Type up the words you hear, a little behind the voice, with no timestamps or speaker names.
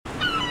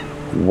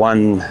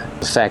one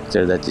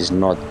factor that is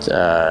not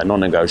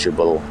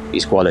non-negotiable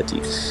is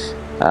quality.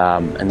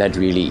 And that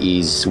really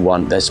is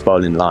that's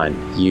ball in line.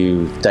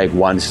 You take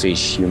one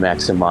fish, you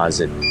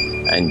maximize it,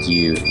 and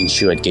you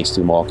ensure it gets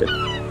to market.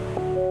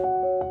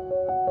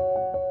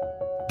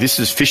 This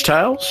is Fish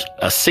Tales,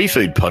 a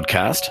seafood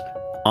podcast.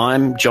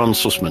 I'm John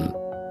Sussman.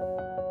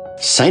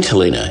 St.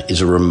 Helena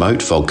is a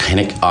remote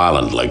volcanic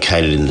island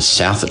located in the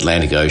South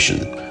Atlantic Ocean,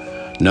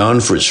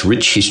 known for its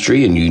rich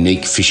history and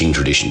unique fishing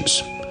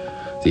traditions.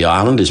 The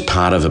island is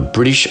part of a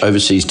British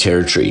overseas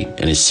territory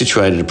and is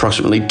situated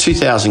approximately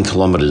 2,000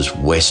 kilometres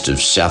west of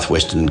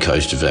southwestern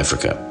coast of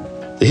Africa.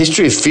 The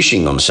history of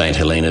fishing on St.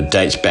 Helena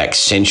dates back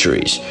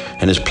centuries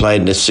and has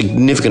played a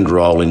significant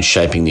role in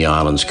shaping the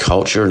island's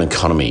culture and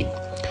economy.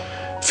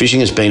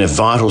 Fishing has been a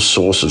vital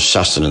source of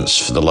sustenance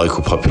for the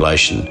local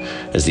population,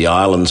 as the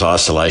island's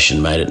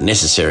isolation made it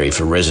necessary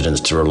for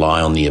residents to rely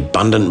on the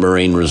abundant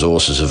marine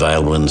resources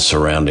available in the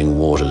surrounding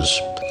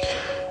waters.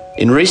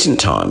 In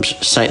recent times,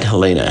 St.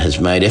 Helena has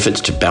made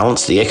efforts to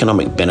balance the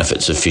economic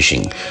benefits of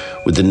fishing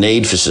with the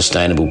need for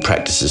sustainable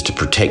practices to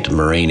protect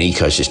marine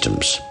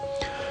ecosystems.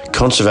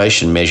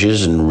 Conservation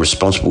measures and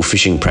responsible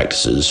fishing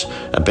practices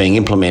are being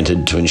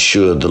implemented to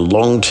ensure the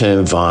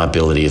long-term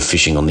viability of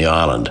fishing on the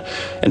island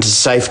and to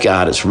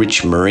safeguard its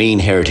rich marine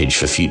heritage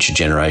for future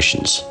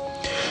generations.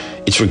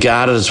 It's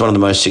regarded as one of the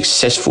most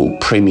successful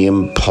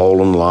premium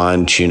pole and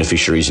line tuna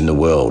fisheries in the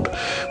world,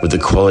 with the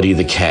quality of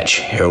the catch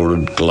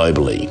heralded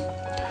globally.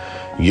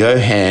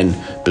 Johan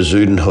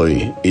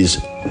Beizuidenhout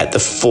is at the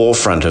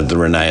forefront of the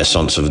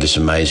renaissance of this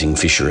amazing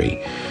fishery.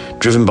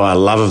 Driven by a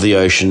love of the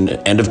ocean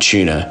and of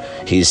tuna,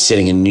 he is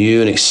setting a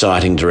new and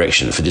exciting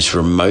direction for this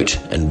remote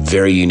and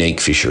very unique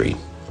fishery.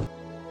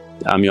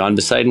 I'm Johan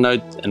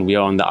Beizuidenhout, and we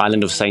are on the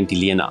island of St.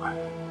 Helena.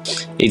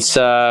 It's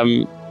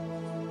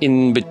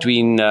in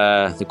between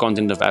the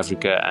continent of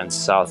Africa and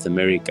South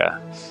America,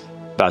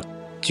 about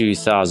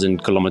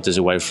 2,000 kilometers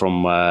away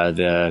from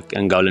the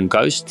Angolan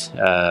coast,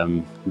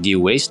 due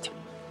west.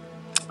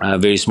 A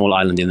very small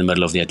island in the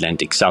middle of the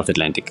Atlantic, South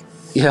Atlantic.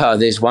 Yeah,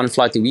 there's one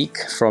flight a week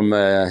from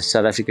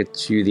South Africa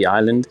to the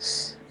island,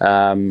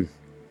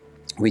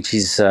 which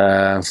is,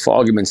 for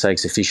argument's sake,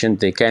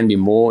 sufficient. There can be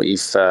more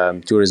if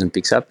tourism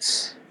picks up,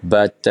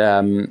 but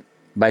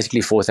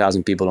basically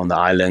 4,000 people on the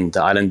island.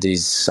 The island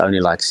is only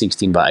like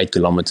 16 by 8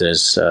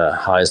 kilometers.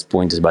 Highest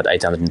point is about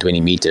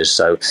 820 meters.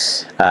 So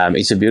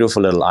it's a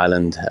beautiful little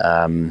island.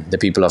 The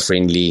people are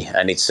friendly,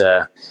 and it's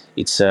a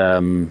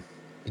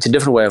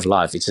different way of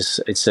life. To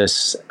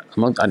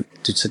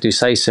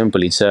say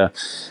simple, it's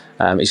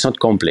not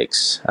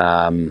complex.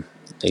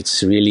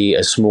 It's really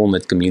a small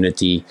knit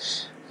community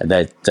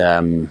that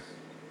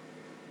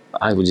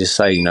I would just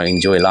say,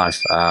 enjoy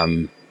life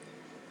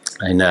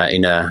in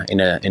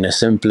a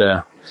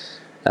simpler,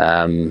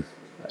 I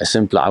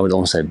would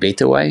almost say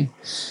better way.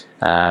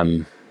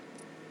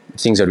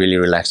 Things are really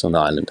relaxed on the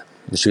island.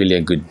 It's really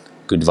a good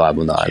vibe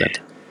on the island.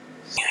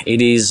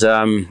 It is.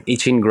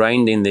 It's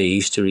ingrained in the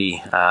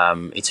history.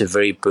 It's a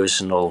very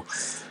personal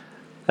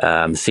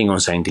thing on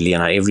St.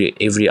 Helena.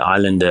 Every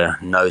islander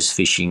knows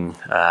fishing,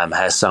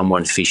 has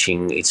someone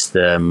fishing. It's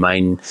the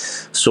main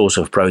source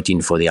of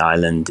protein for the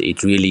island.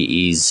 It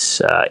really is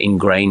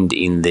ingrained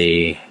in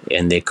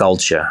their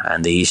culture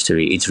and the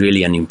history. It's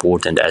really an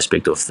important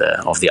aspect of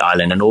the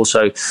island, and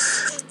also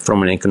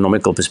from an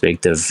economical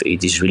perspective,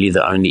 it is really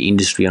the only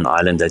industry on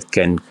island that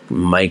can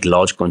make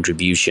large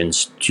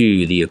contributions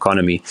to the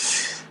economy.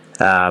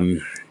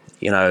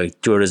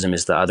 Tourism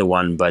is the other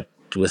one, but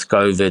with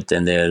COVID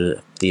and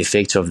the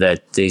effects of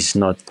that, there's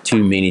not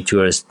too many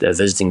tourists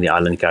visiting the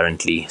island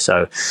currently.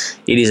 So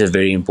it is a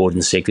very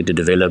important sector to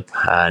develop.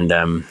 And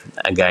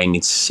again,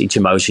 it's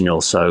emotional.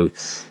 So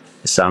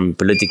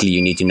politically,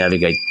 you need to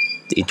navigate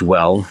it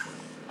well,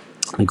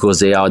 because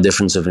there are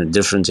difference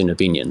in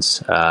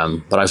opinions.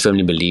 But I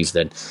firmly believe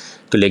that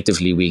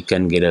collectively we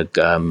can get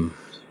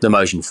the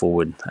motion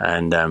forward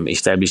and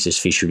establish this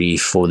fishery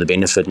for the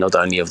benefit not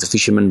only of the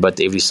fishermen, but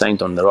every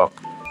saint on the rock.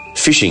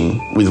 Fishing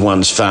with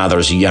one's father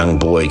as a young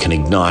boy can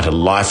ignite a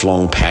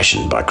lifelong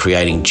passion by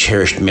creating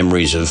cherished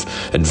memories of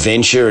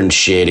adventure and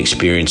shared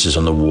experiences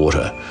on the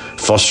water,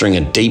 fostering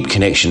a deep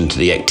connection to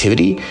the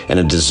activity and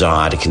a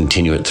desire to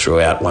continue it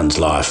throughout one's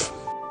life.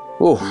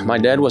 Oh, my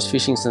dad was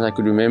fishing since I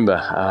could remember.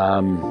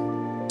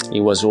 He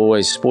was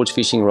always sports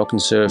fishing, rock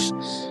and surf.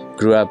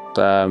 Grew up,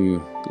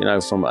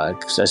 from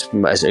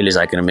as early as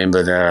I can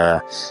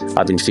remember.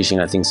 I've been fishing,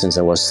 I think, since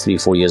I was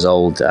 3-4 years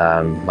old.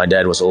 My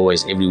dad was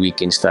always every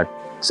weekend stuck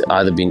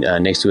either been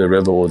next to a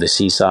river or the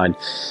seaside.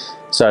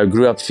 So I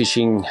grew up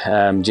fishing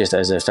just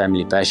as a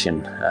family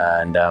passion.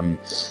 And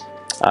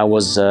I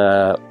was,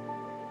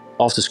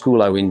 after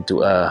school, I went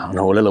to on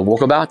a little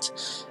walkabout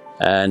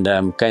and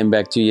came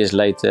back 2 years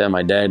later.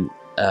 My dad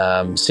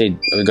said,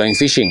 "We're going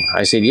fishing."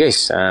 I said,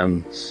 "Yes."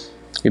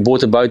 We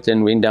bought a boat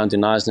and went down to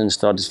Niceland and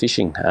started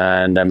fishing.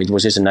 And it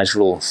was just a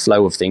natural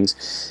flow of things.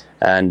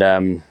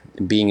 And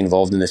being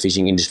involved in the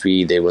fishing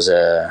industry, there was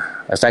a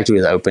factory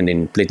that opened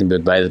in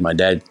Plettenberg Bay that my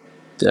dad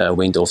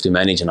went off to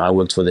manage, and I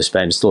worked for the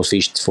Spanish, still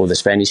fished for the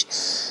Spanish.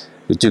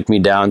 who took me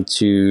down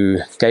to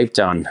Cape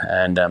Town,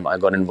 and I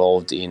got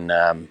involved in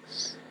the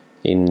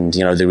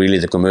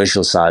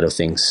commercial side of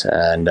things,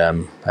 and I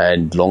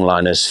had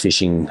longliners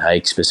fishing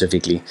hake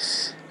specifically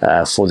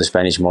for the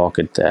Spanish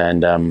market,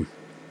 and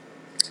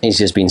it's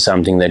just been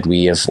something that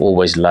we have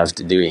always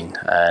loved doing.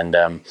 And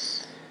I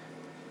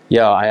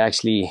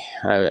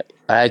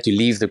had to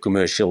leave the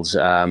commercials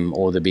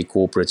or the big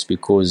corporates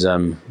because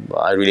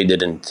I really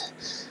didn't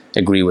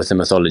agree with the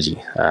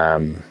methodology.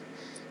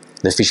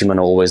 The fishermen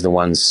are always the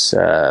ones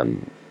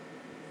getting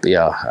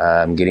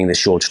the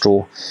short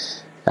straw,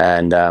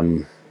 and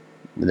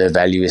the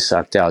value is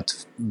sucked out.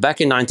 Back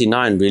in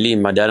 99, really,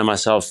 my dad and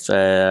myself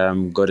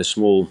got a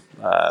small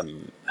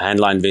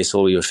handline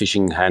vessel. We were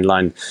fishing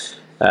handline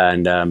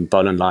and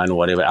Poland line or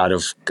whatever out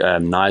of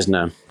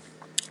Neisner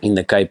in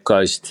the Cape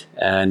Coast,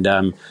 and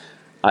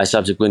I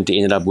subsequently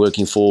ended up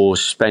working for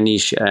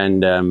Spanish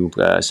and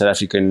South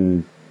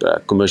African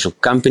commercial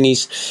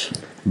companies.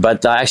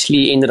 But I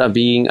actually ended up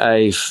being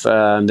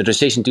the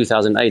recession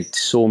 2008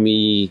 saw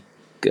me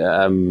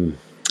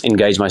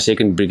engage my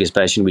second biggest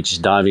passion, which is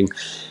diving.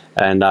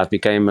 And I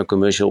became a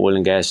commercial oil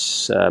and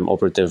gas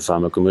operative.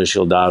 I'm a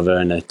commercial diver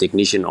and a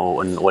technician in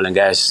oil and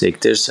gas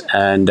sectors.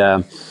 And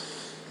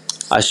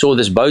I saw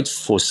this boat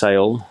for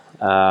sale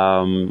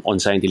on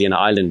St. Helena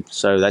Island.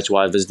 So that's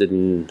why I visited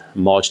in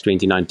March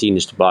 2019,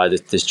 is to buy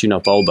this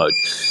tuna pole boat.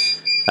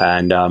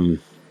 And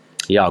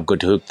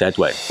got hooked that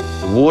way.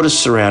 The waters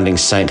surrounding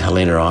St.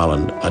 Helena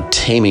Island are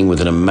teeming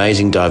with an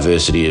amazing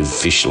diversity of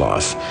fish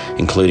life,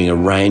 including a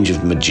range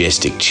of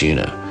majestic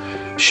tuna,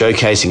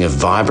 showcasing a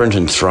vibrant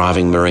and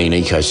thriving marine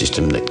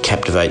ecosystem that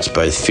captivates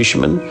both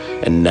fishermen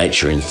and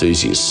nature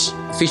enthusiasts.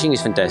 Fishing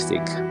is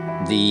fantastic.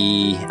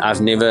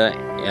 I've never,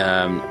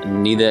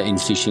 neither in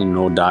fishing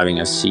nor diving,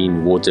 I've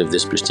seen water of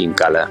this pristine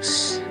color.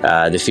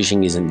 The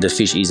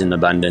fish is in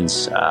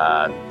abundance.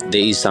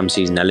 There is some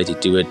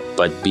seasonality to it,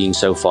 but being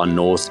so far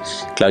north,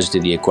 close to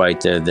the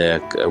equator,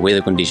 the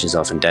weather conditions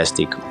are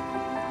fantastic.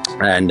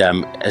 And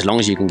as long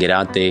as you can get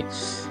out there,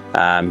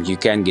 you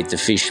can get the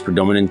fish.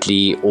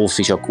 Predominantly, all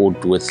fish are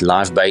caught with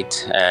live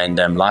bait, and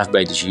live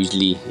bait is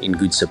usually in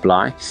good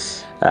supply.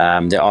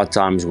 There are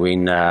times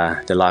when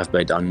the live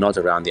bait are not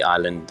around the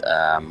island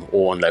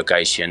or on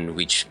location,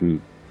 which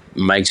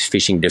makes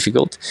fishing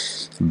difficult.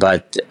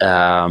 But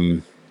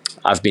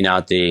I've been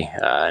out there,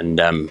 and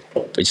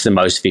it's the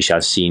most fish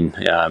I've seen,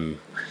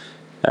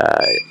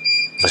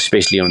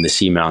 especially on the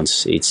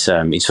seamounts.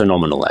 It's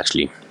phenomenal,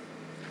 actually.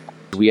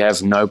 We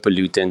have no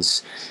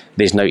pollutants.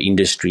 There's no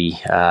industry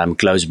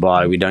close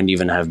by. We don't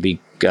even have big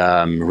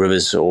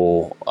rivers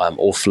or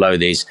flow.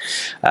 There's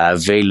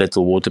very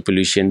little water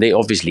pollution. There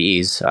obviously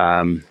is,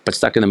 but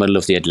stuck in the middle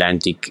of the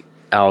Atlantic,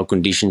 our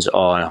conditions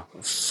are,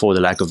 for the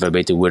lack of a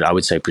better word, I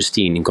would say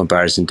pristine in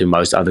comparison to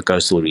most other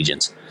coastal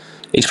regions.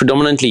 It's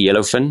predominantly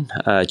yellowfin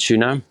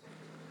tuna.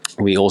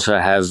 We also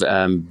have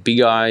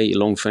big eye,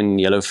 longfin,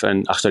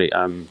 yellowfin,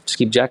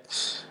 skipjack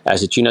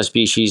as a tuna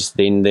species.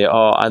 Then there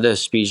are other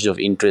species of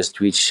interest,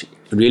 which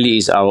really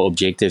is our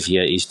objective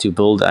here, is to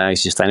build a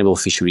sustainable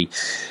fishery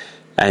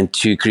and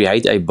to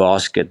create a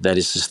basket that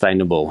is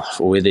sustainable.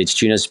 Whether it's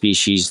tuna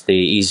species, there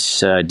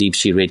is deep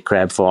sea red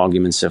crab, for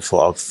arguments,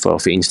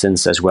 for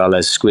instance, as well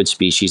as squid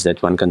species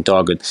that one can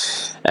target.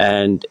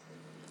 And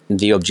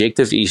the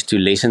objective is to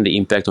lessen the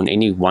impact on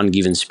any one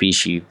given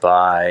species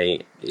by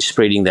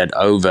spreading that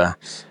over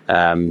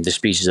the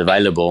species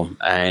available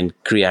and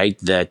create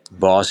that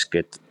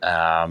basket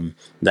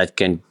that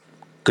can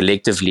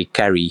collectively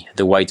carry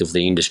the weight of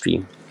the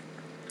industry.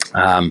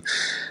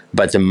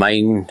 But the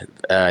main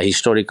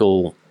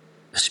historical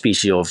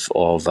species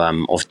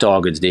of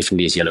targets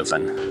definitely is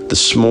yellowfin. The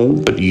small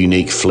but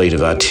unique fleet of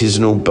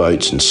artisanal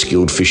boats and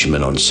skilled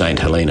fishermen on St.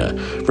 Helena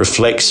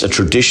reflects a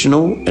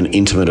traditional and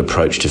intimate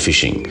approach to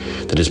fishing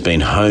that has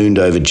been honed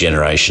over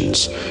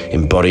generations,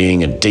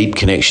 embodying a deep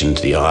connection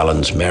to the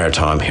island's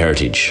maritime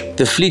heritage.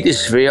 The fleet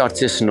is very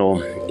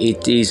artisanal.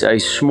 It is a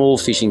small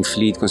fishing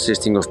fleet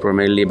consisting of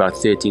primarily about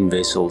 13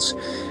 vessels.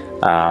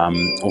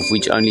 Of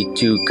which only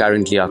 2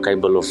 currently are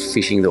capable of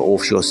fishing the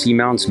offshore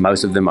seamounts.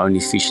 Most of them only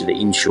fish the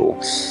inshore.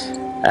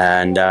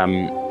 And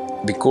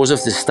because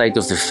of the state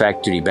of the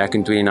factory, back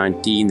in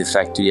 2019, the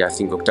factory, I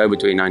think October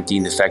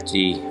 2019, the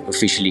factory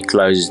officially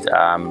closed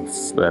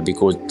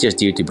because just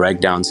due to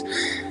breakdowns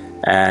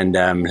and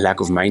lack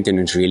of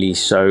maintenance, really.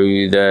 So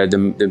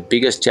the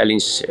biggest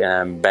challenge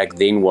back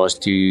then was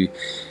to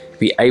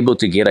be able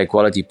to get a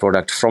quality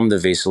product from the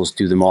vessels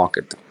to the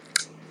market.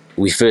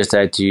 We first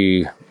had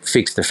to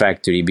fix the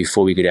factory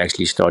before we could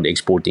actually start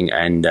exporting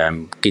and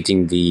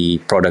getting the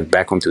product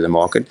back onto the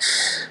market.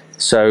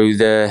 So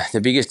the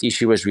biggest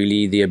issue was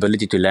really the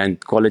ability to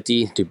land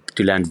quality,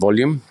 to land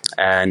volume,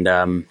 and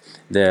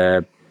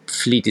the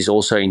fleet is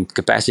also in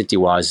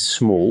capacity-wise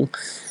small.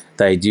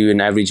 They do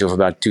an average of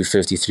about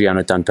 250,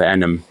 300 tonne per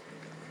annum,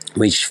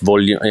 which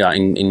volume,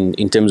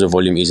 in terms of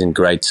volume isn't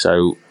great.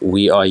 So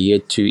we are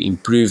yet to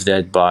improve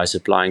that by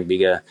supplying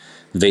bigger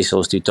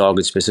vessels to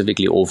target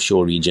specifically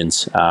offshore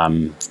regions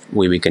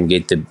where we can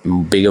get the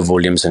bigger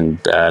volumes and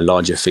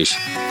larger fish.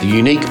 The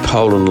unique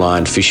pole and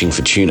line fishing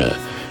for tuna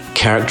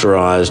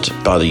characterised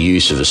by the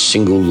use of a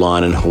single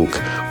line and hook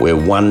where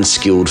one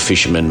skilled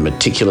fisherman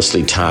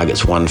meticulously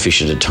targets one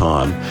fish at a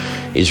time,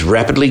 is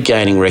rapidly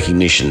gaining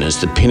recognition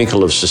as the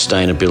pinnacle of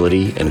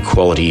sustainability and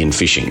quality in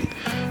fishing,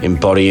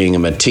 embodying a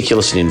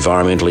meticulous and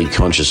environmentally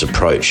conscious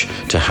approach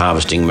to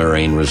harvesting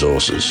marine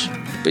resources.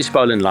 It's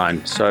pole and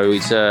line, so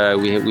it's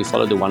we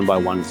follow the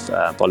one-by-one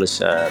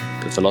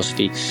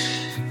philosophy.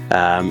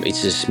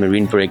 It's a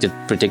marine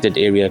protected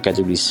area,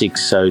 category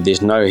 6, so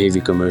there's no heavy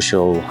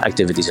commercial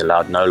activities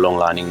allowed, no long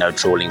lining, no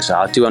trawling. So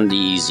our 200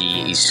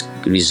 is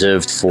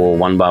reserved for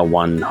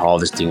one-by-one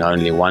harvesting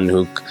only, one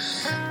hook,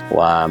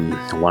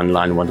 one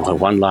line,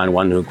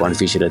 one hook, one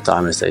fish at a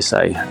time, as they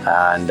say.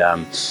 And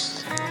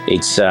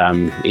it's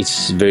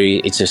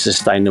a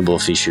sustainable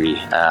fishery,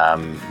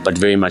 but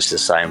very much the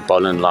same.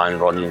 Pole and line,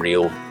 rod and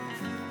reel,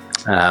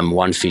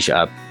 one fish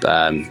up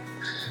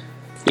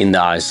in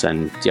the ice,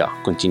 and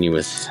continue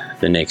with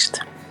the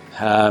next.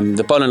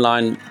 The pole and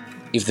line,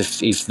 if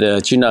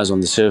the tuna is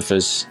on the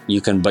surface, you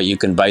can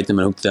bait them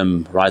and hook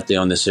them right there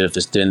on the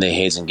surface, turn their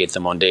heads and get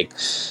them on deck.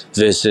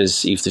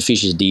 Versus if the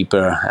fish is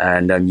deeper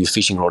and you're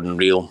fishing rod and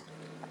reel,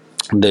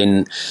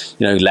 then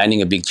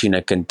landing a big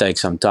tuna can take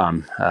some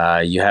time.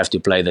 You have to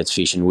play that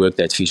fish and work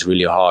that fish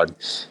really hard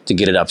to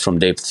get it up from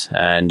depth.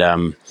 And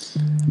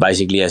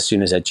basically, as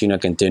soon as that tuna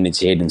can turn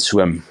its head and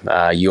swim,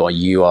 you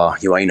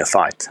are in a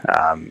fight.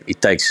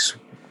 It takes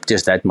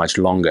just that much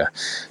longer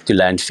to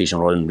land fish on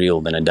rod and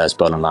reel than it does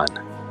pole and line.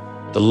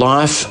 The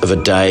life of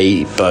a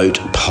day boat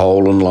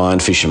pole and line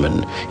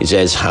fisherman is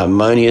as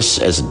harmonious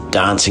as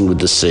dancing with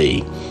the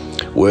sea,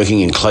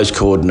 working in close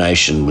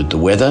coordination with the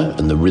weather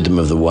and the rhythm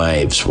of the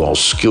waves while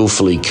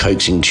skillfully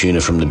coaxing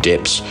tuna from the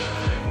depths.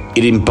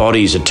 It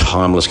embodies a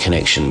timeless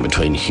connection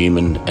between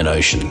human and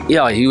ocean.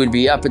 Yeah, you would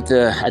be up at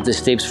the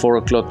steps, 4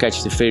 o'clock,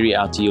 catch the ferry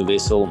out to your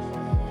vessel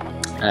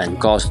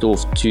and cast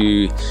off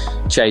to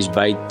chase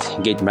bait,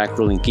 get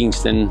mackerel in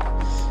Kingston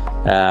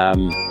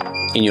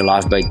in your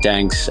live bait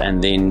tanks,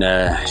 and then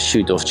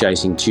shoot off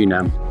chasing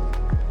tuna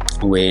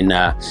when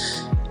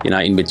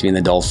in between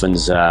the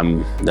dolphins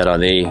that are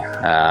there.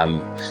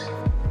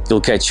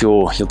 You'll catch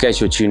your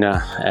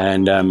tuna,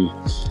 and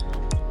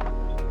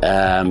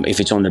if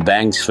it's on the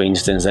banks, for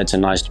instance, that's a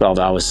nice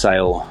 12-hour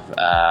sail.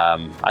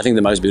 I think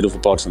the most beautiful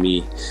part for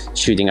me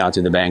shooting out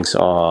to the banks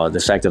are the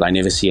fact that I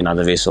never see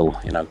another vessel.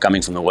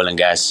 Coming from the oil and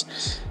gas,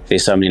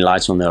 there's so many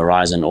lights on the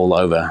horizon all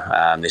over.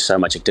 There's so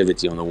much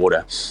activity on the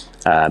water.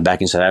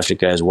 Back in South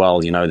Africa as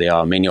well, there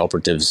are many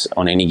operatives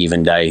on any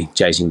given day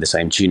chasing the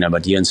same tuna.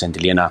 But here in St.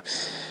 Helena,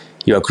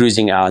 you are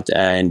cruising out,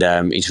 and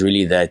it's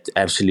really that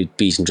absolute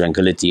peace and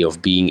tranquility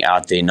of being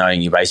out there,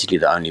 knowing you're basically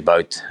the only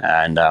boat.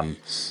 And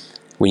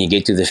when you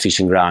get to the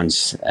fishing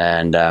grounds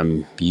and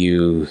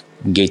you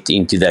get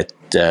into that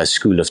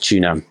school of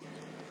tuna,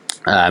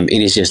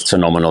 it is just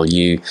phenomenal.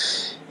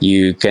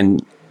 You can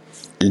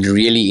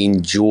really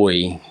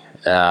enjoy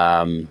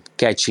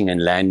catching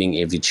and landing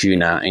every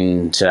tuna.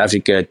 In South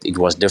Africa, it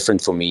was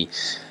different for me.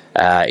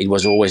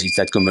 It's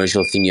that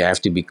commercial thing. You have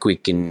to be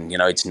quick in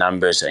it's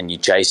numbers and you're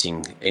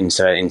chasing. In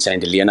St.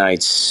 Helena,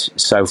 it's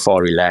so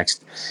far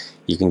relaxed.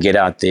 You can get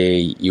out there,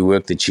 you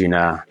work the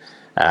tuna.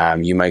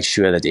 You make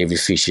sure that every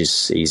fish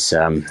is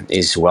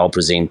well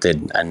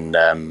presented and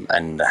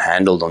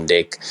handled on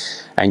deck,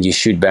 and you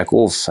shoot back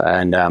off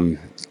and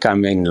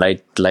come in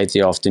late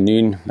the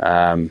afternoon.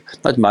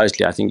 Not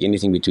mostly, I think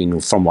anything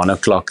from 1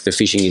 o'clock. If the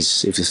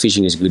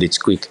fishing is good, it's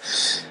quick.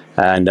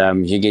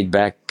 And you get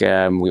back,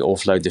 we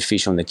offload the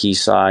fish on the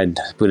quayside,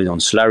 put it on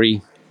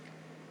slurry,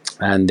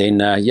 and then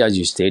you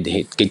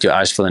get your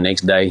ice for the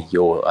next day.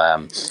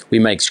 We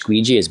make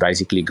squeegee. It's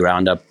basically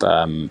ground up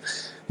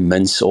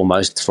mince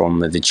almost from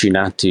the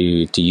tuna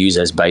to use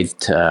as bait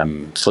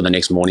for the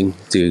next morning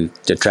to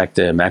attract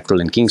the mackerel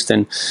in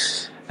Kingston.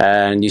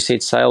 And you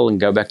set sail and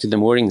go back to the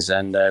moorings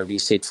and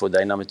reset for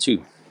day number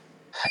 2.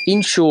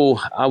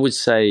 Inshore, I would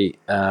say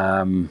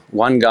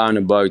one guy on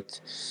a boat,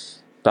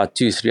 about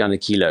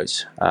 200-300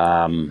 kilos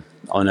on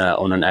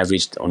an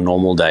average on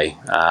normal day.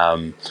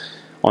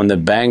 On the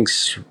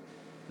banks,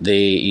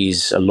 there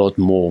is a lot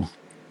more.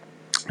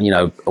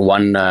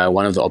 One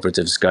of the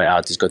operatives go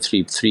out. He's got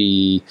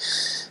three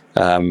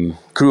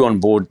crew on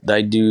board.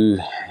 They do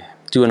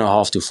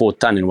 2.5 to 4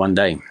 ton in one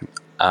day,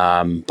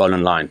 pole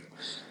and line.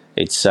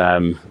 It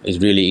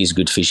really is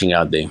good fishing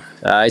out there.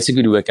 It's a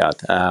good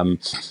workout.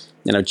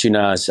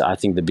 Tuna is, I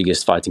think, the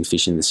biggest fighting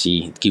fish in the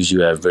sea. It gives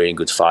you a very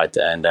good fight,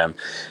 and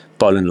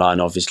pole and line,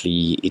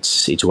 obviously,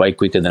 it's way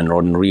quicker than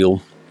rod and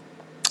reel.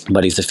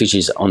 But if the fish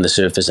is on the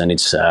surface and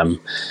it's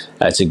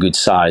a good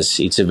size,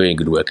 it's a very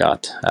good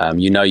workout.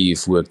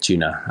 You've worked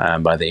tuna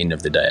by the end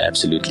of the day,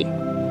 absolutely.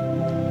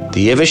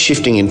 The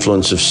ever-shifting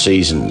influence of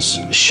seasons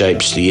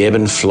shapes the ebb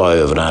and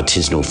flow of an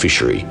artisanal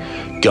fishery,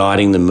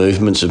 guiding the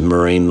movements of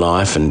marine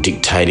life and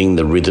dictating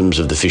the rhythms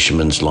of the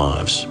fishermen's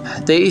lives.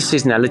 There is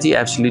seasonality,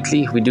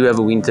 absolutely. We do have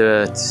a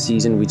winter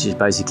season, which is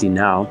basically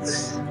now.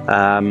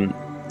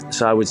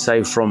 So I would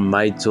say from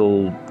May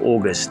till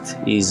August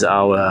is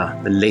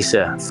the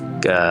lesser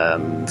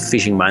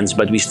fishing months,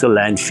 but we still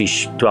land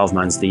fish 12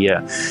 months a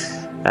year.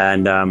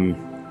 And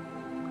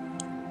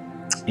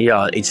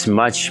Yeah, it's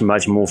much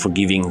more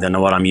forgiving than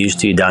what I'm used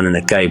to down in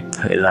the Cape.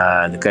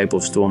 The Cape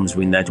of Storms,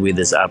 when that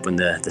weather's up and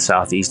the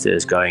southeaster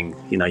is going,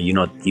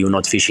 you're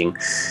not fishing.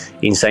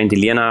 In Saint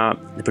Helena,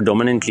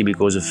 predominantly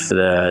because of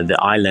the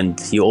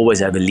island, you always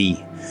have a lee.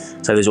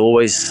 So there's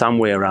always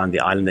somewhere around the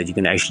island that you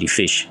can actually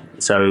fish.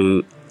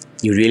 So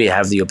you really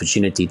have the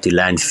opportunity to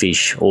land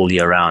fish all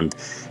year round.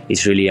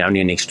 It's really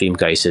only in extreme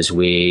cases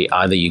where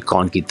either you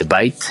can't get the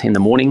bait in the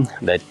morning,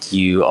 that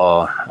you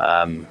are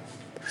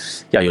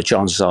your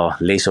chances are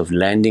less of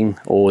landing,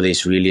 or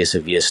there's really a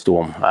severe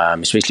storm,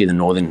 especially the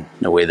northern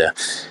weather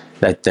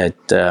that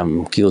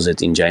kills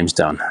it in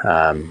Jamestown.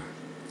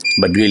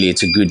 But really,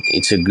 it's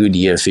a good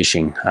year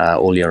fishing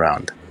all year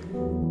round.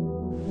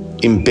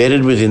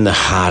 Embedded within the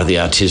heart of the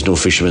artisanal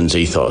fisherman's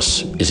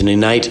ethos is an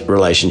innate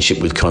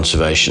relationship with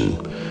conservation,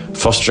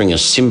 fostering a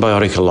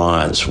symbiotic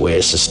alliance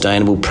where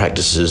sustainable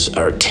practices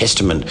are a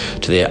testament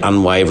to their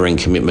unwavering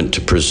commitment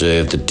to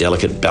preserve the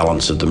delicate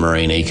balance of the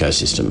marine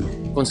ecosystem.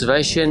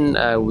 Conservation,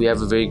 we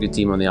have a very good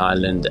team on the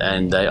island,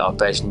 and they are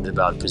passionate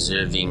about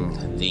preserving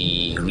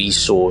the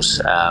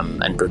resource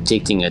and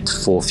protecting it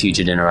for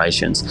future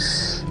generations.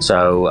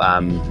 So,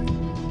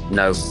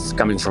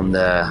 coming from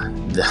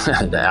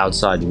the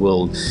outside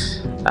world,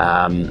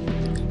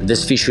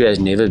 this fishery has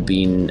never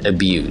been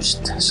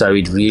abused. So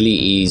it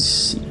really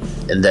is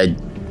that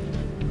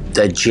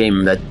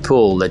gem, that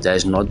pearl that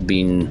has not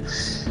been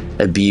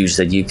abused,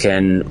 that you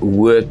can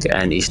work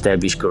and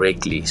establish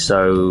correctly.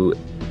 So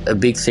a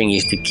big thing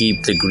is to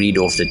keep the greed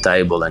off the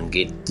table and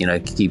keep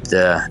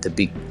the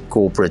big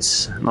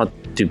corporates, not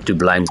to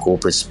blame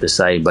corporates per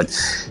se, but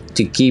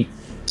to keep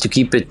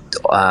it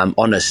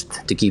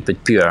honest, to keep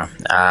it pure.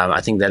 I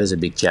think that is a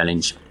big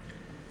challenge,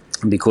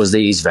 because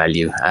there is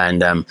value,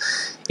 and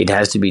it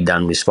has to be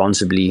done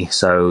responsibly.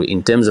 So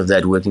in terms of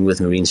that, working with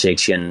Marine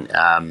Section,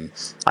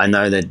 I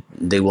know that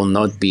there will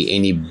not be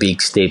any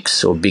big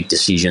steps or big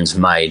decisions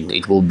made.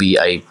 It will be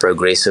a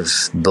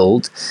progressive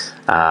build,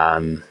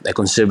 a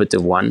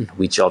conservative one,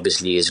 which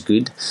obviously is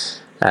good.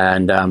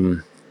 And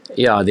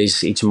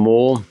it's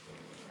more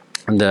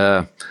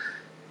the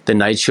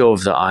nature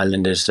of the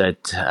island is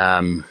that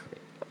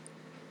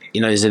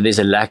there's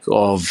a lack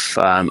of,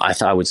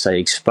 I would say,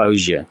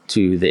 exposure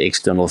to the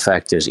external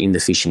factors in the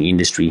fishing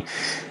industry.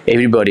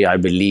 Everybody, I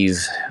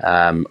believe,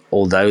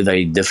 although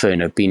they differ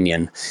in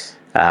opinion,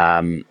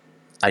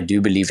 I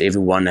do believe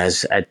everyone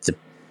has at the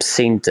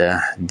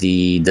center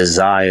the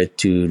desire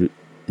to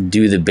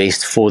do the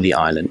best for the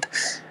island.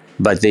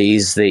 But there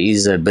is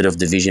a bit of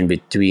division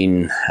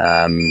between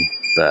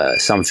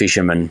some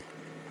fishermen,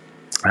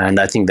 and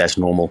I think that's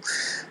normal.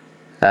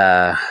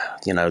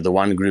 The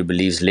one group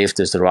believes left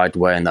is the right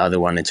way, and the other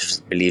one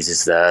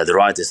believes the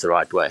right is the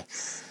right way.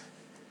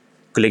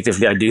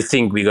 Collectively, I do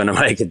think we're going to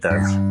make it,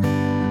 though.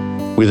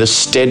 With a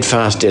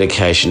steadfast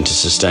dedication to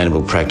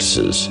sustainable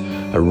practices,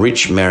 a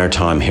rich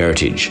maritime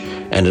heritage,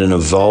 and an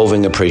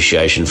evolving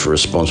appreciation for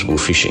responsible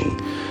fishing,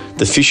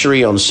 the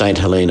fishery on St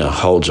Helena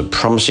holds a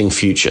promising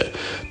future,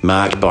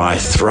 marked by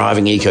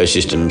thriving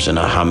ecosystems and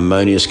a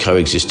harmonious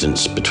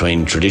coexistence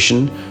between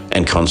tradition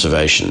and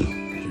conservation.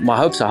 My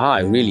hopes are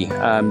high, really.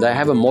 They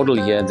have a model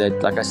here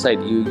that, like I said,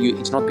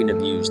 it's not been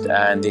abused,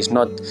 and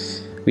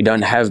we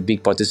don't have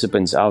big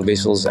participants. Our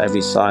vessels,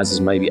 average size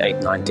is maybe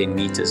 8, 9, 10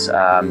 meters.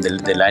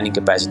 The landing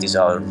capacities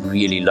are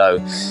really low.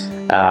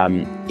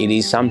 It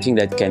is something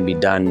that can be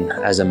done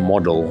as a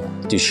model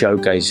to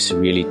showcase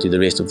really to the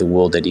rest of the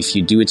world that if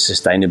you do it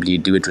sustainably, you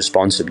do it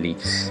responsibly,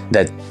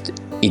 that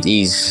it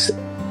is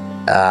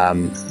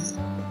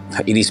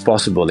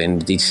possible,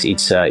 and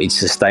it's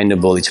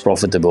sustainable, it's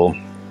profitable.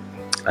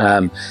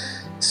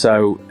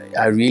 So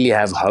I really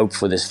have hope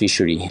for this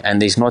fishery, and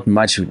there's not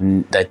much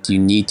that you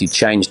need to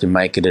change to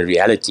make it a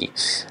reality.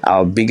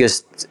 Our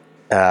biggest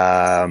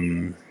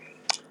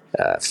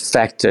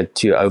factor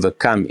to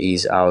overcome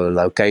is our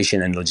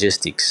location and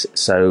logistics.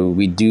 So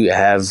we do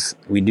add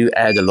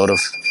a lot of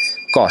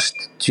cost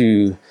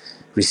to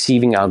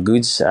receiving our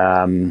goods,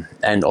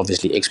 and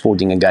obviously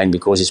exporting again,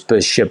 because it's per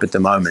ship at the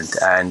moment,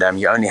 and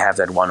you only have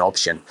that one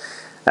option.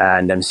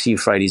 And sea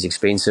freight is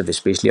expensive,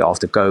 especially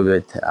after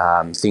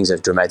COVID. Things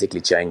have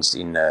dramatically changed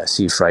in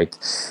sea freight.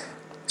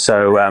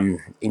 So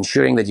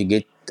ensuring that you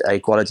get a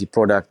quality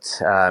product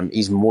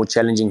is more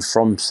challenging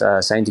from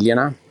St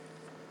Helena,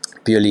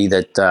 purely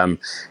that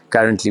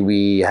currently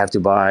we have to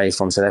buy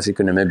from South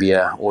Africa,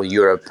 Namibia, or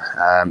Europe.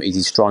 It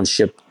is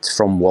transshipped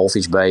from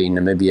Walfish Bay in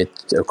Namibia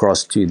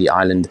across to the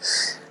island.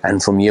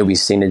 And from here, we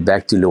send it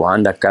back to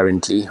Luanda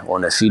currently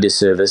on a feeder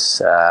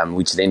service,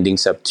 which then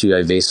links up to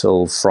a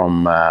vessel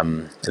from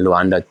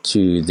Luanda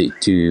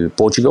to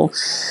Portugal.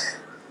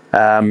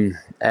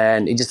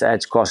 And it just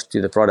adds cost to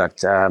the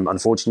product.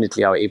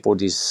 Unfortunately, our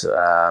airport is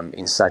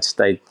in such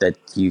state that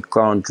you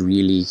can't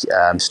really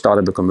start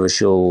up a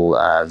commercial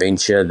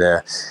venture.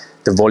 The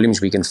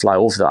volumes we can fly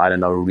off the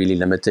island are really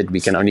limited. We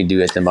can only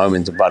do at the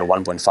moment about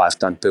 1.5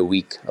 ton per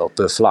week or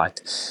per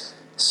flight.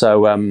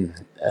 So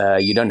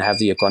you don't have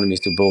the economies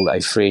to build a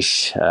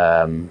fresh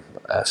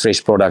a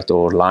fresh product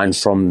or line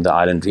from the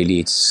island, really,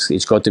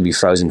 it's got to be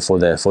frozen for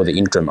the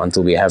interim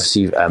until we have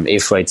air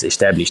freights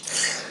established,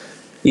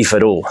 if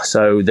at all.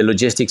 So the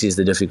logistics is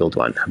the difficult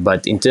one.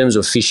 But in terms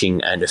of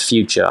fishing and the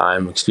future,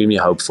 I'm extremely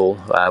hopeful.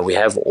 We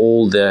have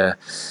all the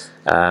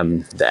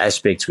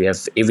aspects, we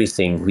have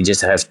everything. We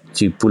just have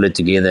to pull it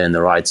together in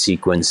the right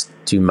sequence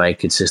to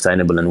make it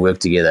sustainable and work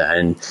together.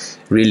 And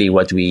really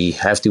what we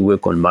have to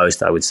work on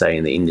most, I would say,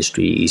 in the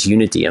industry is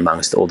unity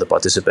amongst all the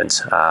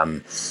participants,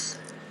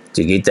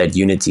 to get that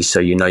unity,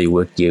 so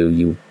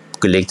you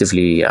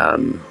collectively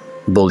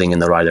building in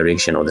the right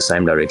direction or the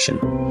same direction.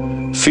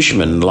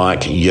 Fishermen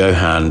like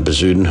Johan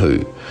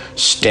Beizuidenhout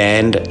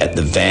stand at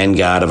the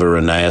vanguard of a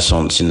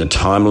renaissance in the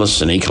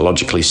timeless and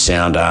ecologically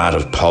sound art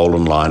of pole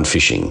and line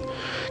fishing,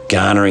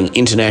 garnering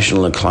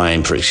international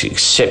acclaim for its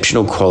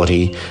exceptional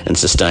quality and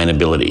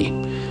sustainability,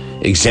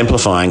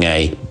 exemplifying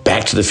a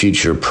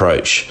back-to-the-future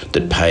approach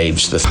that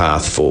paves the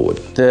path forward.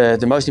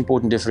 The most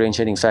important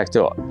differentiating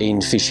factor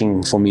in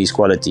fishing for me is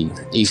quality.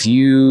 If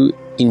you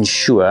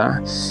ensure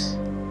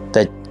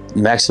that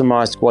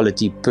maximized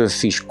quality per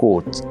fish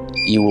caught,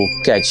 you will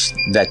catch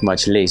that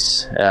much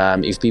less.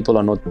 If people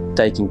are not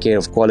taking care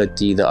of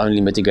quality, the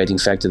only mitigating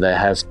factor they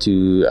have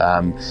to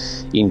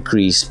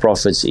increase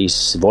profits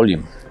is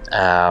volume.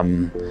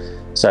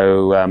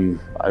 So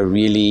I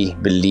really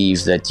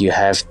believe that you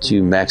have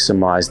to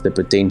maximize the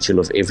potential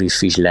of every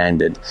fish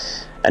landed,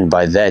 and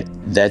by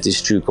that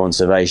is true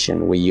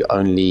conservation, where you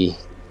only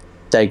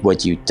take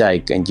what you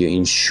take and you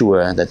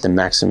ensure that the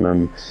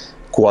maximum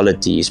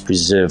quality is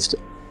preserved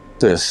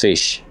per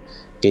fish,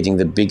 getting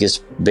the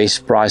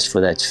best price for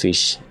that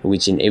fish,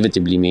 which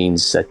inevitably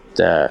means that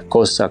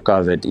costs are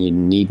covered and you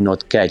need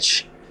not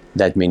catch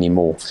that many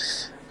more.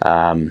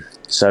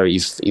 So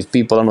if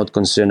people are not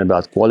concerned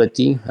about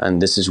quality,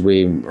 and this is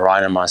where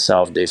Ryan and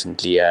myself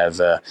definitely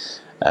have,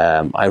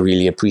 I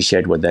really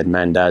appreciate what that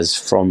man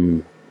does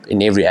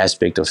in every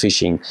aspect of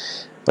fishing,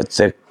 but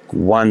the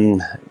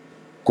one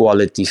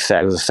quality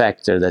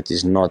factor that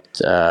is not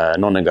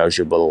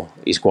non-negotiable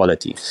is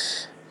quality.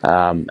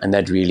 And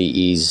that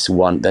really is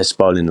that's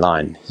pole in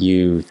line.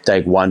 You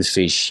take one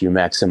fish, you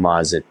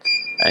maximize it,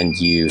 and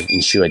you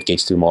ensure it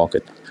gets to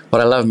market.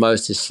 What I love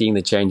most is seeing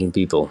the change in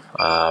people.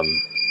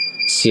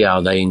 See how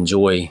they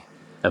enjoy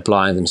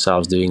applying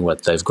themselves, doing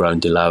what they've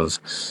grown to love.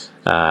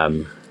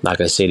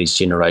 Like I said, it's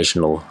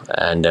generational,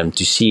 and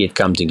to see it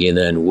come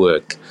together and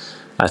work,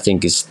 I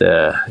think it's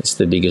the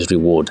biggest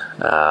reward.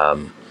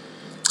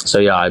 So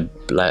yeah, I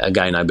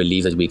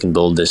believe that we can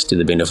build this to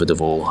the benefit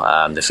of all,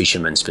 the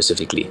fishermen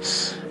specifically,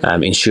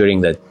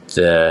 ensuring that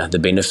the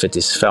benefit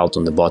is felt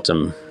on the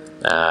bottom,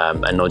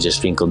 and not just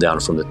sprinkled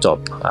down from the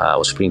top,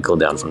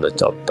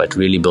 but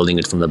really building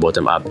it from the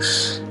bottom up.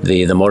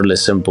 The model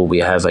is simple. We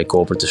have a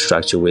cooperative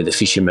structure where the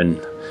fishermen,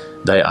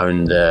 they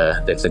own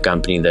the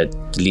company that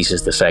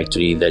leases the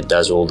factory, that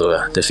does all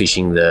the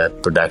fishing, the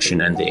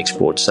production, and the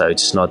export. So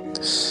it's not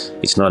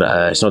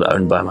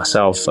owned by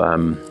myself.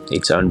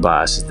 It's owned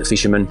by us as the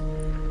fishermen.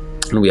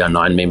 And we are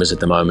 9 members at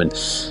the moment.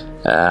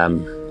 I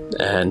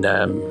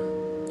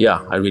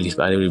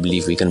really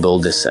believe we can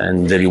build this,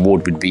 and the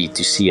reward would be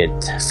to see it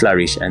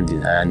flourish and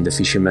the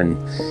fishermen,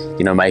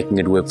 making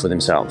it work for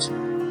themselves.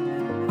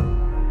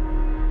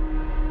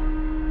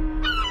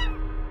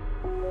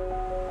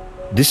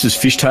 This is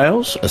Fish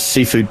Tales, a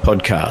seafood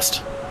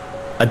podcast.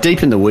 A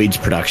Deep in the Weeds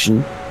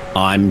production.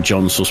 I'm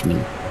John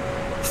Sussman.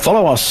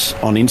 Follow us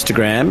on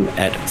Instagram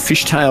at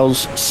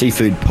Fishtales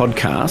Seafood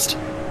Podcast,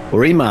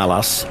 or email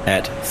us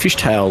at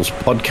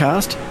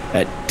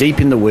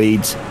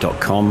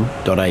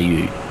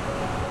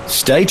fishtalespodcast@deepintheweeds.com.au.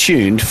 Stay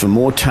tuned for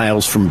more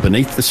tales from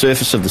beneath the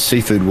surface of the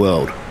seafood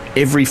world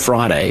every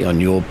Friday on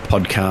your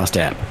podcast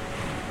app.